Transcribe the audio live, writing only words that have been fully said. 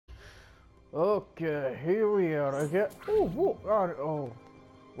Okay, here we are again. Oh, whoa, oh,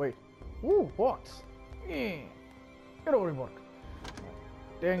 wait. Ooh, box. Get over here.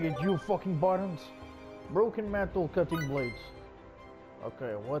 Dang it, you fucking buttons. Broken metal cutting blades.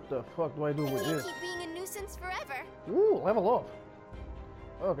 Okay, what the fuck do I do with this? Keep being a nuisance forever. Ooh, level up.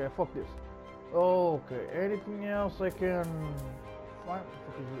 Okay, fuck this. Okay, anything else I can find? What the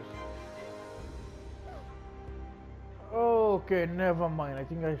fuck is this? Okay, never mind. I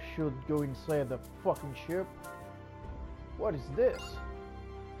think I should go inside the fucking ship. What is this?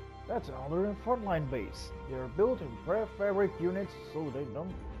 That's another frontline base. They are built in prefabric units, so they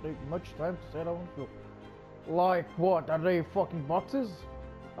don't take much time to set on fuel. Like what? Are they fucking boxes?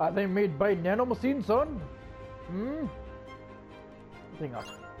 Are they made by nanomachines, son? Thing up.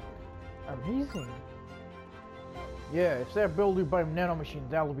 Amazing. Yeah, if they're built by nanomachines,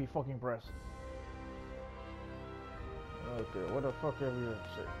 that'll be fucking impressive. Okay, what the fuck have you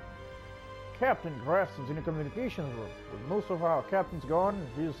say? Captain Grafton's in the communications room. With most of our captains gone,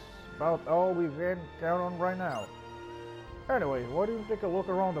 he's about all we can count on right now. Anyway, why don't you take a look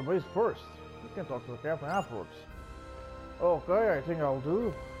around the base first? You can talk to the captain afterwards. Okay, I think I'll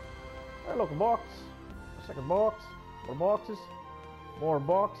do. Hey, look, a box. A second box. More boxes. More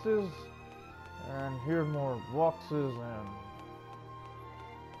boxes. And here's more boxes and...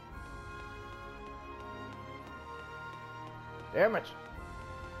 Damn it!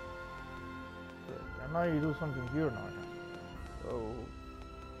 Okay, can I do something here now?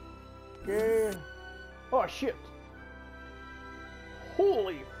 Okay. Oh shit!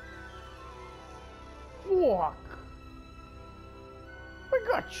 Holy fuck! I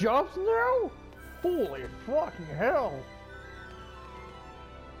got jobs now? Holy fucking hell!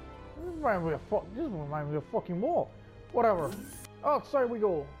 This reminds me of fucking more. Whatever. Outside we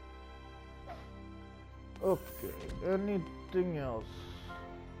go. Okay, anything else?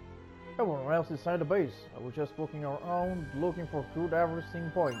 Everyone else inside the base. I was just looking around, looking for good harvesting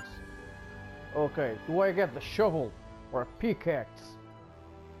points. Okay, do I get the shovel? Or a pickaxe?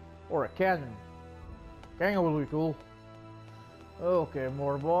 Or a cannon? Cannon will be cool. Okay,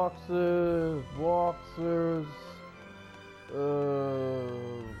 more boxes, boxes.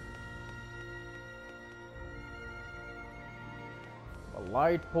 A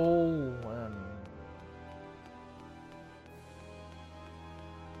light pole and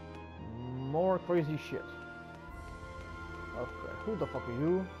more crazy shit. Okay, who the fuck are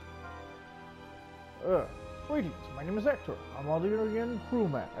you? Greetings, my name is Hector. I'm a Australian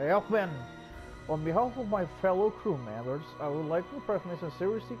crewman, a elfman. On behalf of my fellow crew members, I would like to express my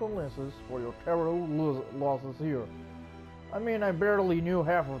sincerest condolences for your terrible losses here. I mean, I barely knew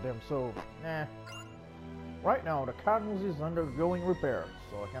half of them, so, nah. Right now, the Cosmos is undergoing repairs,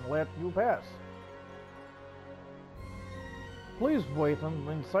 so I can let you pass. Please wait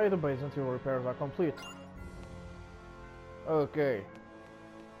inside the base until repairs are complete. Okay.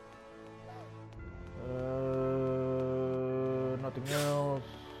 Nothing else.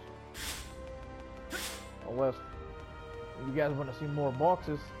 Unless you guys want to see more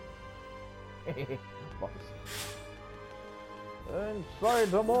boxes. Boxes.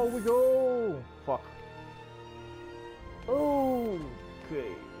 Inside the mall we go! Fuck.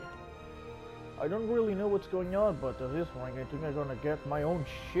 Okay. I don't really know what's going on, but at this point I think I'm gonna get my own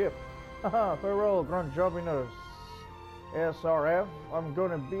ship. Haha, farewell, grunt job in a SRF. I'm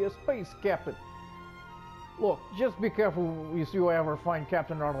gonna be a space captain. Look, just be careful if you ever find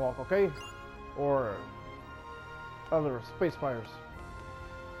Captain Arlock, okay? Or other space fighters.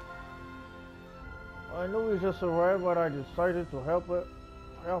 I know we just arrived, but I decided to help out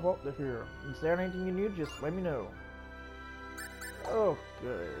here. Is there anything you need? Just let me know.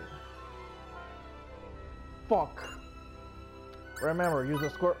 Okay. Fuck. Remember, use the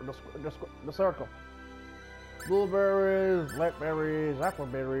circle. Blueberries, blackberries,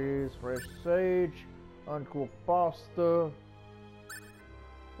 aquaberries, fresh sage, uncooked pasta,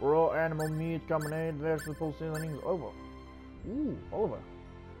 raw animal meat, combined vegetable seasonings, over. Ooh, Oliver.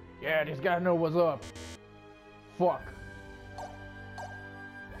 Yeah, this guy knows what's up. Fuck.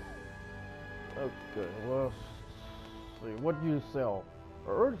 Okay, let's see. What do you sell?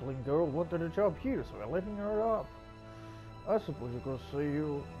 An Earthling girl wanted a job here, so I'm letting her up. I suppose you could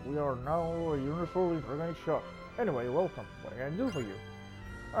say we are now a universally organized shop. Anyway, welcome. What can I do for you?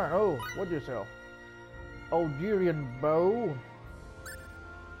 I don't know. What do you sell? Algerian bow,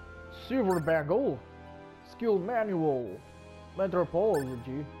 silver bangle, skill manual,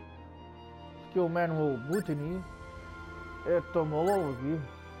 anthropology, skill manual botany, etymology,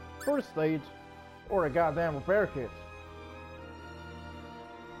 first aid, or a goddamn repair kit.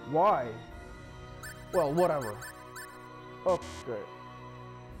 Why? Well, whatever. Okay.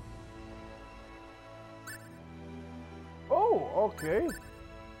 Okay.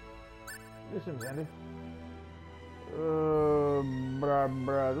 This seems handy.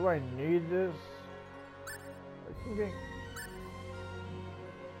 Bruh, do I need this? I think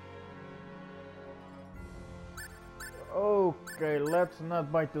okay, let's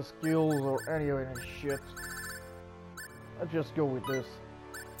not bite the skills or any of that shit. Let's just go with this.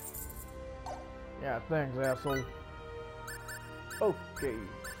 Yeah, thanks, asshole. Okay,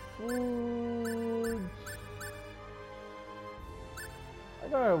 foods. I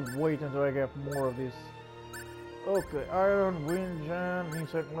gotta wait until I get more of this. Okay, iron, wind jam,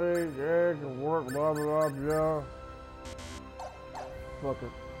 insect leg, egg, work, blah blah blah. Fuck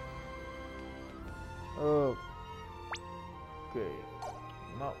it. Okay,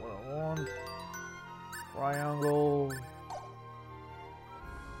 not what I want. Triangle.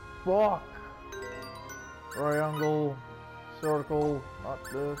 Fuck. Triangle. Circle. Not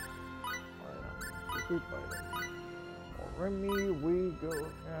this. Stupid item. Remy, we go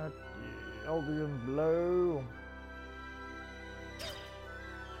at the Eldian Blow.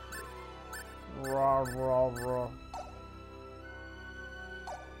 Rah rah rah.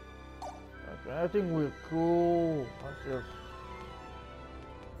 Okay, I think we're cool. Let's just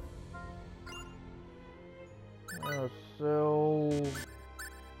sell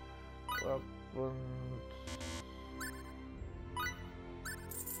weapons.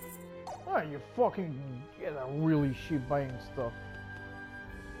 Ah, you fucking get a really cheap buying stuff.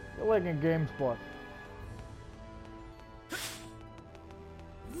 You're like in GameSpot.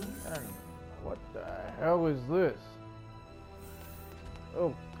 And what the hell is this?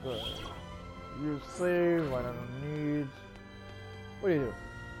 Okay. You save, I don't need. What do you do?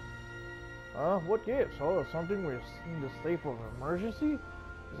 What gives? Oh, something we're in the state of emergency?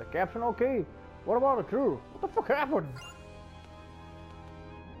 Is the captain okay? What about the crew? What the fuck happened?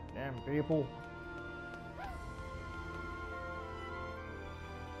 Damn people.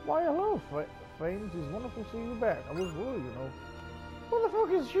 Why hello, Fames. It's wonderful seeing you back. I was worried, you know. What the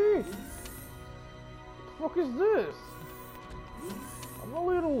fuck is she? What the fuck is this? I'm a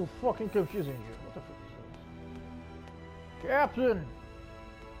little fucking confusing here. What the fuck is this? Captain!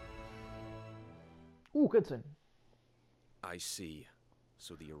 Ooh, Kitson. I see.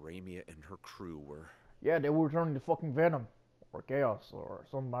 So the Aramia and her crew were... Yeah, they were turning to fucking Venom. Or Chaos, or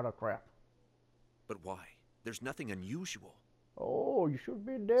some other crap. But why? There's nothing unusual. Oh, you should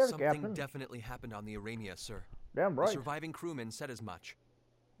be there, Something Captain. definitely happened on the Aramia, sir. Damn right. The surviving crewman said as much.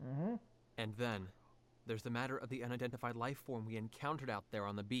 Mm-hmm. And then, there's the matter of the unidentified life form we encountered out there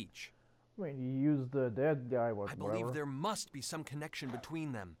on the beach. I mean, you used the dead guy, I whatever. believe there must be some connection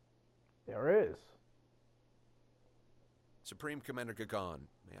between them. There is. Supreme Commander Gagan,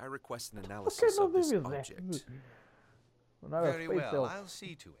 may I request an analysis of this object? Very well, I'll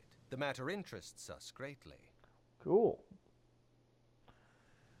see to it. The matter interests us greatly. Cool.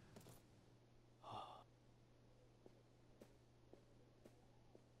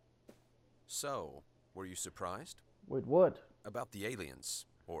 So, were you surprised? With what? About the aliens,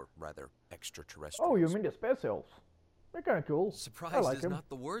 or rather, extraterrestrials. Oh, you mean the space elves? They're kind of cool. Surprised I like is them. not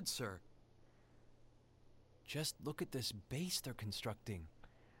the word, sir. Just look at this base they're constructing.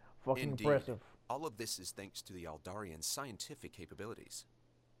 Fucking Indeed. impressive. All of this is thanks to the Aldarian scientific capabilities.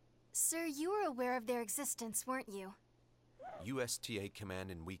 Sir, you were aware of their existence, weren't you? USTA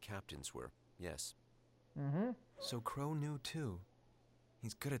Command and we captains were, yes. Mm-hmm. So Crow knew too.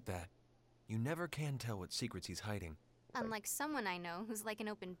 He's good at that. You never can tell what secrets he's hiding. Unlike someone I know who's like an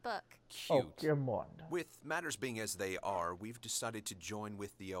open book. Cute. Oh, come on. With matters being as they are, we've decided to join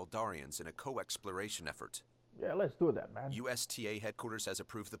with the Eldarians in a co-exploration effort. Yeah, let's do that, man. USTA headquarters has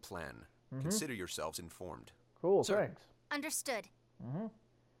approved the plan. Consider yourselves informed. Cool, Sir. thanks. Understood. Mm-hmm.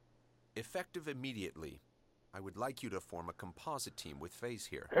 Effective immediately, I would like you to form a composite team with FaZe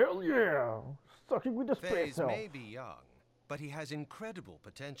here. Hell yeah! Sucking with the space FaZe elf. may be young, but he has incredible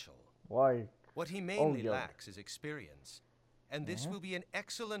potential. Why? What he mainly young. lacks is experience. And this will be an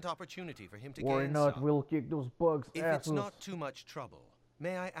excellent opportunity for him to Worry gain not, some. we'll kick those bugs' If asses. it's not too much trouble,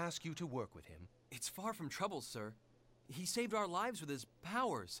 may I ask you to work with him? It's far from trouble, sir. He saved our lives with his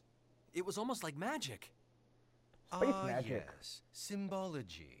powers. It was almost like magic. Space magic. Yes,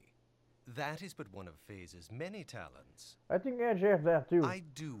 symbology. That is but one of FaZe's many talents. I think Edge has that too. I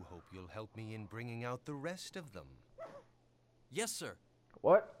do hope you'll help me in bringing out the rest of them. Yes, sir.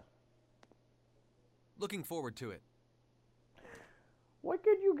 What? Looking forward to it. Why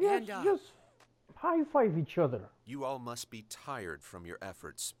can't you guys And, just high-five each other? You all must be tired from your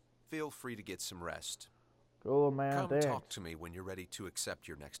efforts. Feel free to get some rest. Cool, man, Come thanks. talk to me when you're ready to accept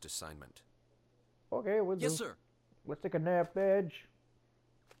your next assignment. Okay, we'll Yes, do. sir. Let's take a nap, Edge.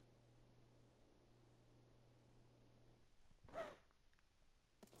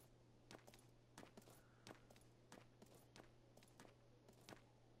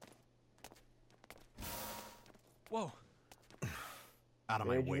 Out of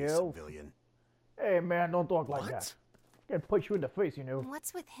my way, AGL. civilian. Hey man, don't talk like that. Can't punch you in the face, you know.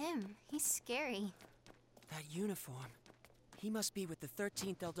 What's with him? He's scary. That uniform. He must be with the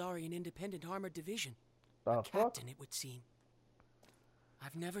 13th Eldarian Independent Armored Division. The A fuck? captain, it would seem.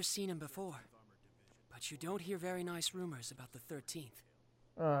 I've never seen him before. But you don't hear very nice rumors about the 13th.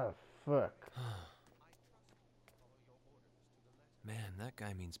 Ah, fuck. Man, that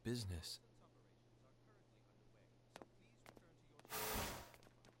guy means business.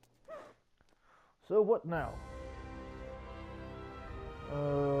 So what now?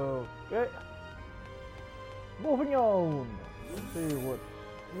 Okay. Moving on. Let's see what's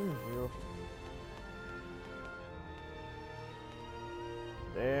in here.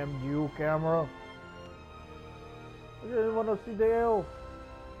 Damn you, camera. I just want to see the elf.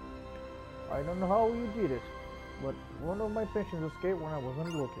 I don't know how you did it, but one of my pensions escaped when I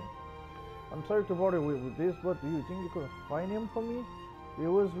wasn't looking. I'm sorry to bother you with this, but do you think you could find him for me? He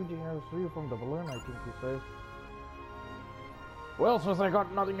was reaching us free from the balloon, I think he says. Well, since I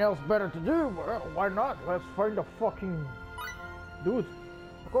got nothing else better to do, well, why not? Let's find the fucking dude.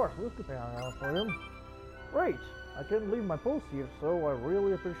 Of course, we'll keep an eye out for him. Great! I can't leave my post here, so I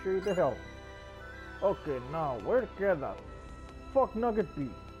really appreciate the help. Okay, now, where can that fuck nugget be?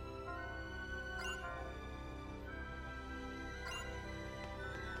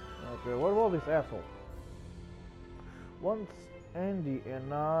 Okay, what about this asshole? Once Andy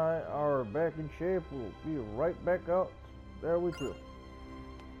and I are back in shape, we'll be right back out there with you.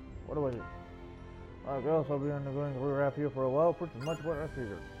 What do I do? I guess I'll be undergoing a rewrap here for a while, pretty much what I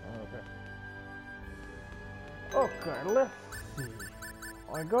figured. Okay, let's see.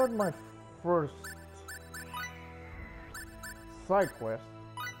 I got my first side quest,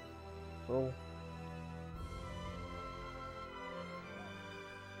 so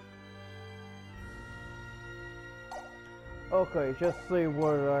okay, just say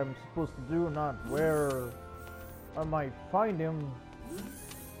what I'm supposed to do, not where I might find him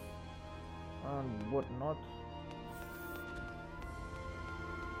and whatnot.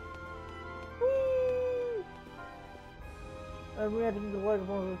 Whee! And we added the like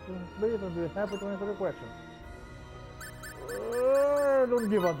bonus please and be happy to answer the question. Don't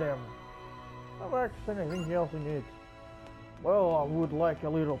give a damn. I've actually anything else you need. Well, I would like a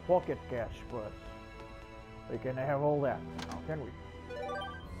little pocket cash, but we can have all that now, can we?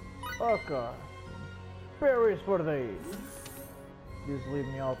 Okay. Berries for the day. Just leave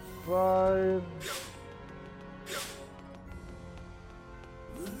me outside.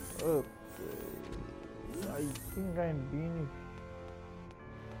 Okay. I think I'm being...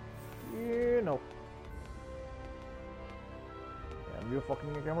 Yeah, no. Damn, you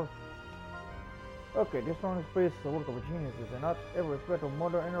fucking camera. Okay, this one is based on the work of a genius, is it not? Every aspect of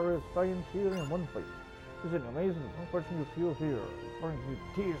modern NRS science here in one place. Isn't it amazing? The person you feel here brings you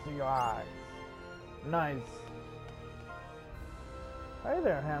tears to your eyes. Nice. Hey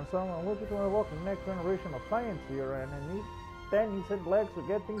there, handsome. I'm looking to unlock the next generation of science here, and I need 10 decent legs to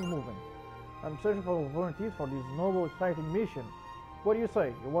get things moving. I'm searching for volunteers for this noble, exciting mission. What do you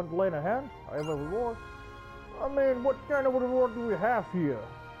say? You want to lend a hand? I have a reward. I mean, what kind of reward do we have here?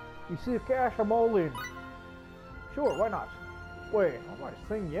 You see cash, I'm all in. Sure, why not? Wait, I might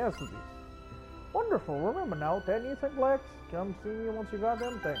saying yes to this. Wonderful, remember now, 10 decent legs. Come see me once you got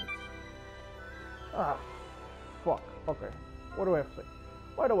them, thanks. Ah, fuck. Okay, what do I have to say?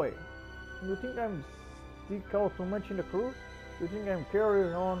 By the way, you think I'm stick out too much in the crew? You think I'm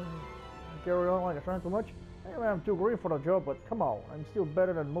carrying on like I'm trying too much? Maybe I'm too green for the job, but come on, I'm still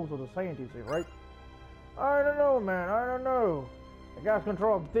better than most of the scientists here, right? I don't know, man, I don't know. The guys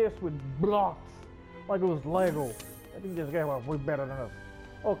control this with blocks, like it was Lego. I think this guy was way better than us.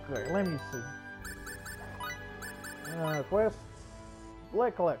 Okay, let me see. Quests,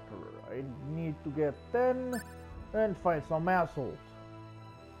 Black Collector. I need to get 10 and find some assholes.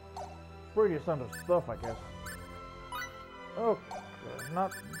 Pretty standard stuff, I guess. Okay,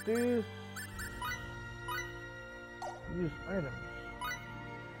 not this. Use items.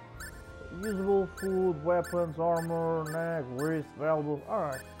 Usable food, weapons, armor, neck, wrist, valuables.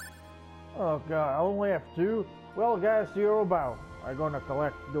 Alright. Oh god, I only have 2. Well guys, you're about. I'm gonna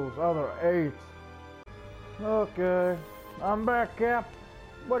collect those other 8. Okay. I'm back, Cap.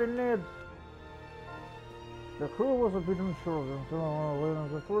 What do you need? The crew was a bit unsure of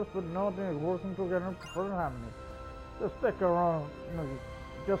themselves at first, but now they're working together for the harmony. Just stick around,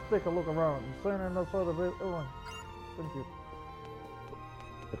 just take a look around. I'm standing outside of it. Thank you.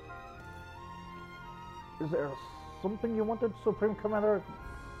 Is there something you wanted, Supreme Commander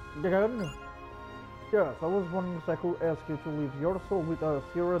Gagan? Yes, I was wondering if I could ask you to leave your soul with us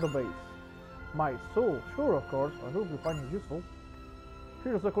here at the base. My soul? Sure, of course. I hope you find it useful.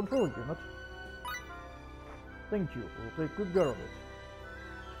 Here's the control unit. Thank you. We'll take good care of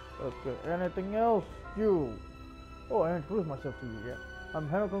it. Okay, anything else? You. Oh, I introduced myself to you, yeah. I'm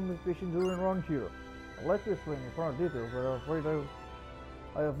Handle Communication doing around here. I'd like to explain in front of details, but I'm afraid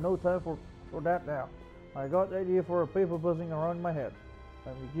I have no time for that now. I got the idea for a paper buzzing around my head.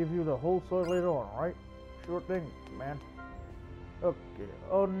 Let me give you the whole story later on, right? Sure thing, man. Okay,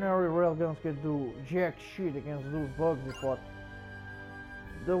 ordinary railguns can do jack shit against those bugs you fought.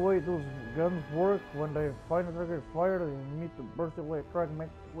 The way those guns work, when they find a target fire, they need to burst away tracking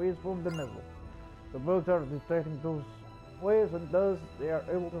waves from the missile. The bugs are detecting those waves, and thus they are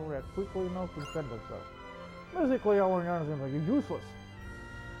able to react quickly enough to defend themselves. Basically, our guns are useless.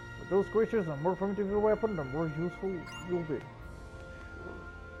 But those creatures, the more primitive your weapon, the more useful you'll be.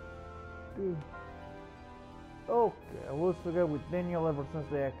 Good. Okay, I was together with Daniel ever since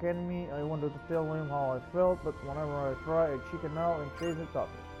the academy. I wanted to tell him how I felt, but whenever I try, I chicken out and chase the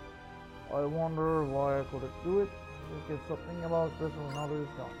topic. I wonder why I couldn't do it. There's something about this when others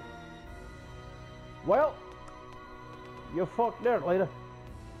don't. Well, you fucked there, later.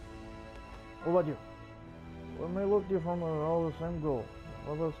 What about you? We may look different, but we're all the same goal.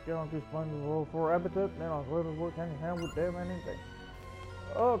 Let us guarantee find the world for habitat, then I'll let us work hand in hand with them and anything.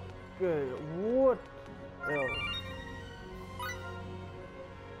 Okay, what else?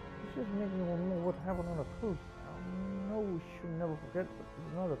 This just makes me want to know what happened on the cruise. I know we should never forget, but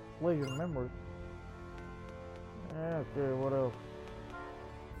it's not a pleasant memory. Okay, what else?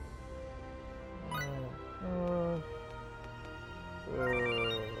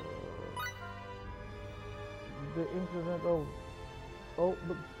 The incident of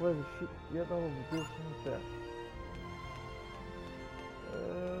the slave ship yet all of the distance there.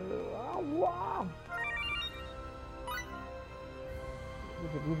 Wow!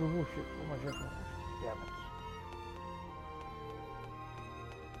 Look at the bullshit. Oh my god. Damn it.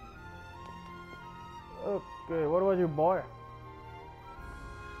 Okay, what about you, boy?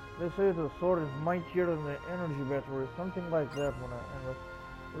 They say the sword is mightier than the energy battery, something like that when I end up.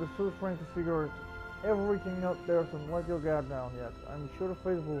 We're still trying to figure everything out there, so let your guard down yet. I'm sure the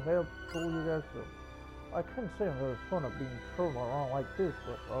face will help pull you guys through. I can't say I'm very fun of being thrown around like this,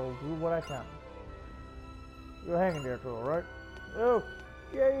 but I'll do what I can. You're hanging there too, alright? Oh,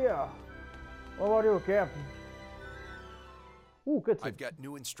 yeah. What about you, Captain? Ooh, good. I've got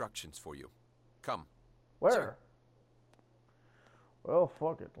new instructions for you. Come. Where? Sir. Well,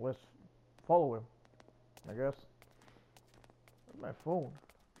 fuck it. Let's follow him, I guess. Where's my phone?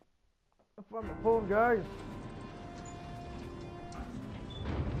 I found my phone, guys.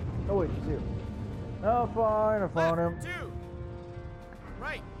 Oh wait, she's here. No, fine. I found him. 2.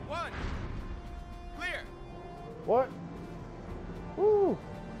 Right. 1. Clear. What? Woo!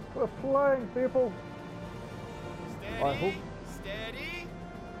 We're flying, people. Steady. I hope. Steady.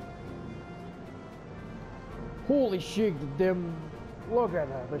 Holy shit! Them. Look at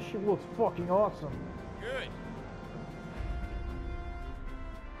that. The ship looks fucking awesome. Good.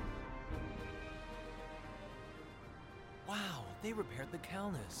 Wow, they repaired the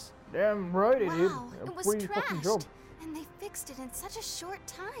Calnus. Damn right it did. Wow, A it was pretty fucking job. trashed, and they fixed it in such a short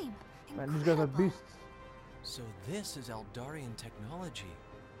time. Man, these guys are Incredible. beasts. So this is Eldarian technology.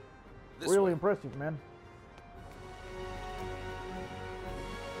 This Really way. impressive, man.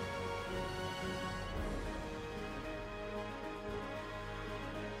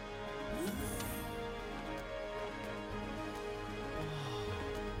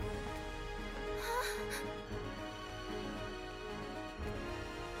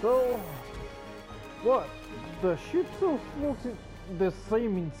 So, what? The ship still looks the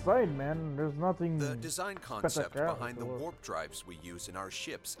same inside, man. There's nothing. The design concept spectacular. behind the warp drives we use in our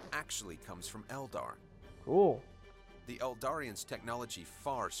ships actually comes from Eldar. Cool. The Eldarians' technology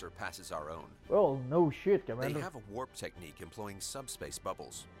far surpasses our own. Well, no shit, They Commander. have a warp technique employing subspace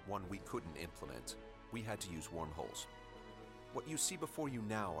bubbles, one we couldn't implement. We had to use wormholes. What you see before you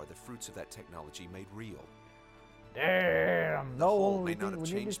now are the fruits of that technology made real. Damn. The No hull only may not thing have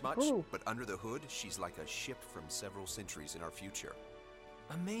we need is changed much, crew. but under the hood, she's like a ship from several centuries in our future.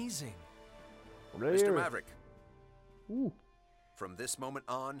 Amazing. Mr. There. Maverick, Ooh. from this moment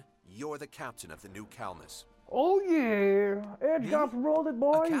on, you're the captain of the new Calnus. Oh yeah. Edge Me? got rolled it,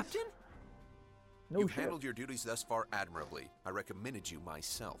 boys. A captain? No You've shit. handled your duties thus far admirably. I recommended you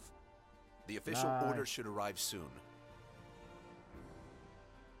myself. The official Nice. order should arrive soon.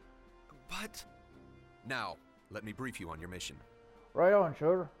 But Now, let me brief you on your mission. Right on,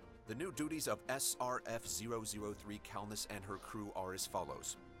 sure. The new duties of SRF-003 Calnus and her crew are as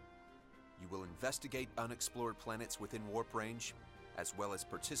follows. You will investigate unexplored planets within warp range, as well as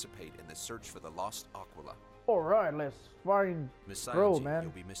participate in the search for the lost Aquila. Alright, let's find Miss Crow, Sionji, man.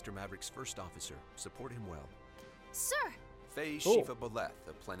 you'll be Mr. Maverick's first officer. Support him well. Sir! Faye Cool. Shifa Boleth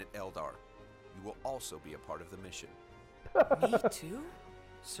of planet Eldar. You will also be a part of the mission. Me too?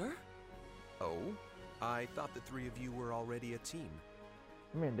 Sir? Oh? I thought the three of you were already a team.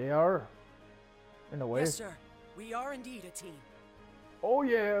 I mean, they are. In a way. Yes, sir. We are indeed a team. Oh,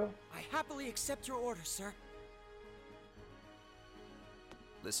 yeah. I happily accept your orders, sir.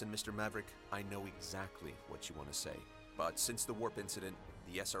 Listen, Mr. Maverick, I know exactly what you want to say. But since the warp incident,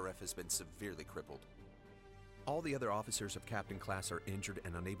 the SRF has been severely crippled. All the other officers of Captain Class are injured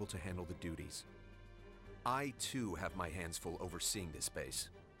and unable to handle the duties. I, too, have my hands full overseeing this base.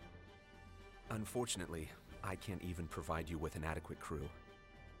 Unfortunately, I can't even provide you with an adequate crew.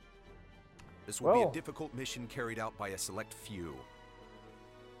 This will be a difficult mission carried out by a select few.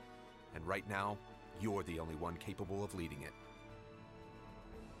 And right now, you're the only one capable of leading it.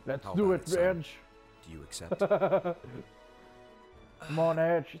 Let's How do about it, it, son? Edge. Do you accept? Come on,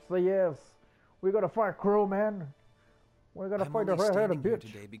 Edge. Say yes. We gotta fight Crow, man. We gotta I'm fight the only red-headed standing here bitch.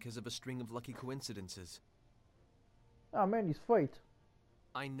 today because of a string of lucky coincidences. Ah, man, he's fate.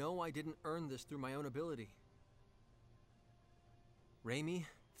 I know I didn't earn this through my own ability. Raimi,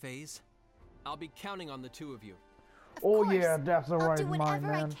 FaZe, I'll be counting on the two of you. Of Oh, course. yeah, that's the I'll right do mind,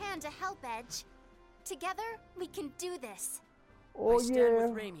 whatever I man. can to help, Edge. Together, we can do this. Oh, I stand yeah.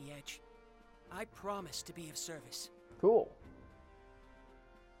 with Raimi, Edge. I promise to be of service. Cool.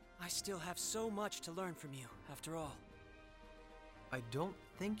 I still have so much to learn from you, after all. I don't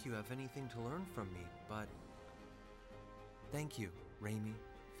think you have anything to learn from me, but... Thank you, Raimi,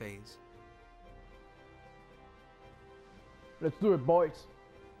 FaZe. Let's do it, boys.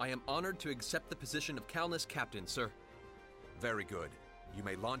 I am honored to accept the position of Calnus Captain, sir. Very good. You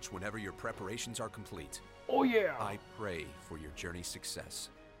may launch whenever your preparations are complete. Oh, yeah. I pray for your journey's success.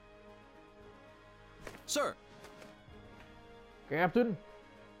 Sir! Captain.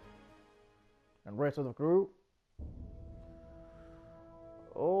 And rest of the crew.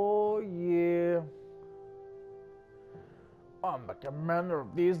 Oh, yeah. I'm the commander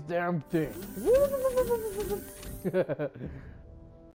of this damn thing.